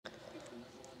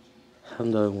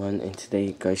Hello everyone, and today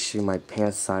I'm going to show you my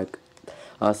Panasonic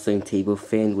Oscillating Table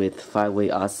Fan with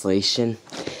 5-way oscillation.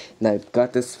 And I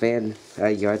got this fan at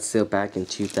a yard sale back in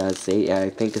 2008, and I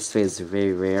think this fan is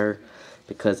very rare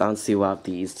because I don't see a lot of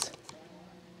these.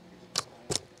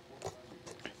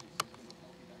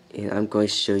 And I'm going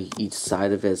to show you each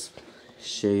side of it,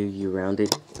 show you around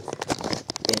it.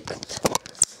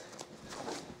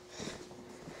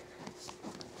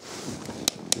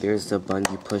 There's the button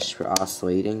you push for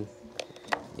oscillating.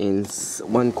 And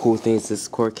one cool thing is this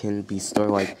cord can be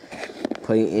stored, like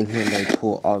put it in here and then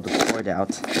pull all the cord out.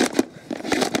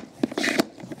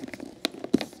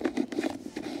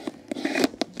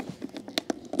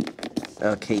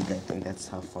 Okay, I think that's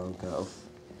how far I'll go.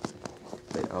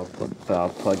 But I'll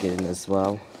plug it in as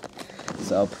well.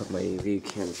 So I'll put my video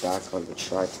camera back on the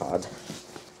tripod.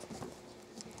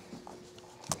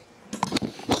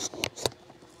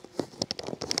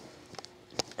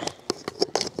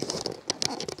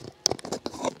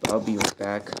 I'll be right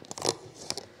back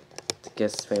to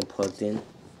get this fan plugged in.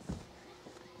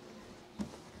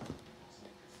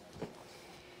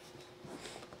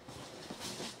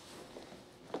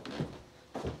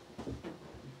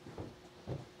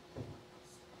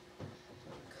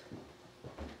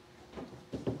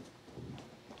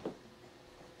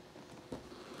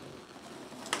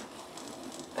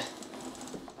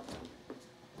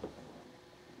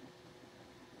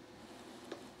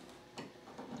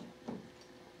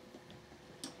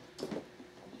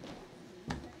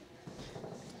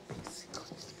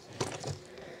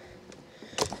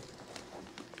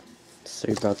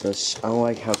 Sorry about this. I don't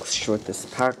like how short this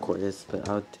power cord is, but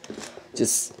I'll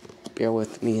just bear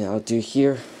with me. I'll do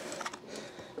here.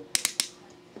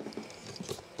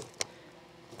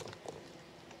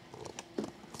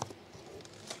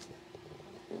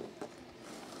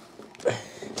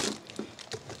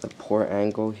 The poor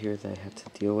angle here that I have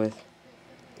to deal with.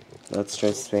 Let's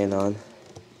turn this fan on.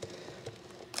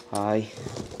 High.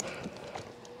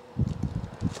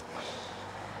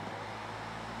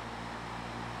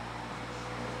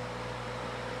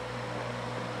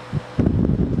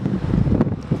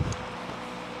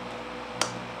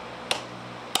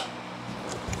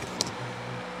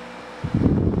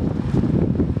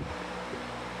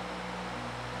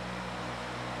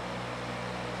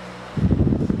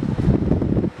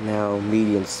 Now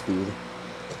medium speed.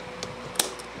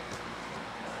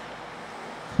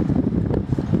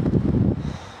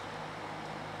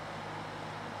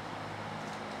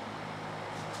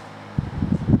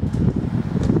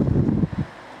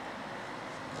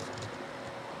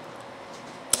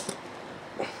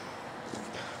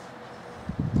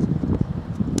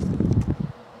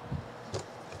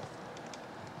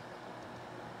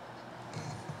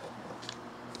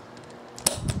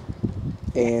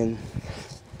 And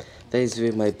that is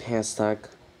really my Panasonic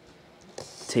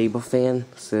table fan,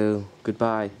 so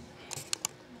goodbye.